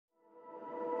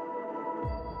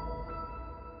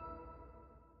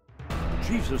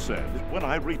Jesus said, "When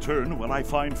I return, will I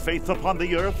find faith upon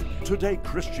the earth?" Today,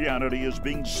 Christianity is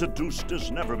being seduced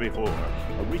as never before.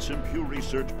 A recent Pew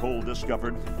Research poll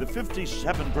discovered that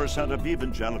 57% of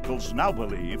evangelicals now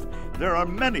believe there are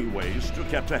many ways to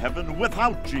get to heaven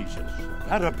without Jesus.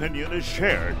 That opinion is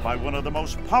shared by one of the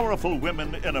most powerful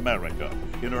women in America.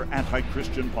 In her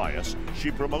anti-Christian bias,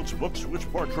 she promotes books which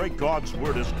portray God's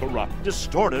word as corrupt,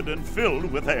 distorted, and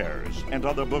filled with errors, and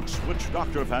other books which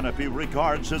Dr. Van Impe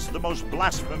regards as the most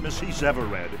blasphemous he's ever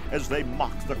read, as they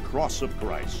mock the cross of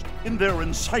Christ. In their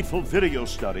insightful video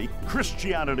study,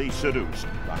 Christianity Seduced,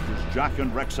 Drs. Jack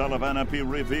and Rexella Van Impe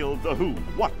revealed the who,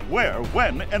 what, where,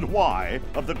 when, and why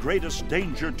of the greatest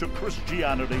danger to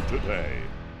Christianity today.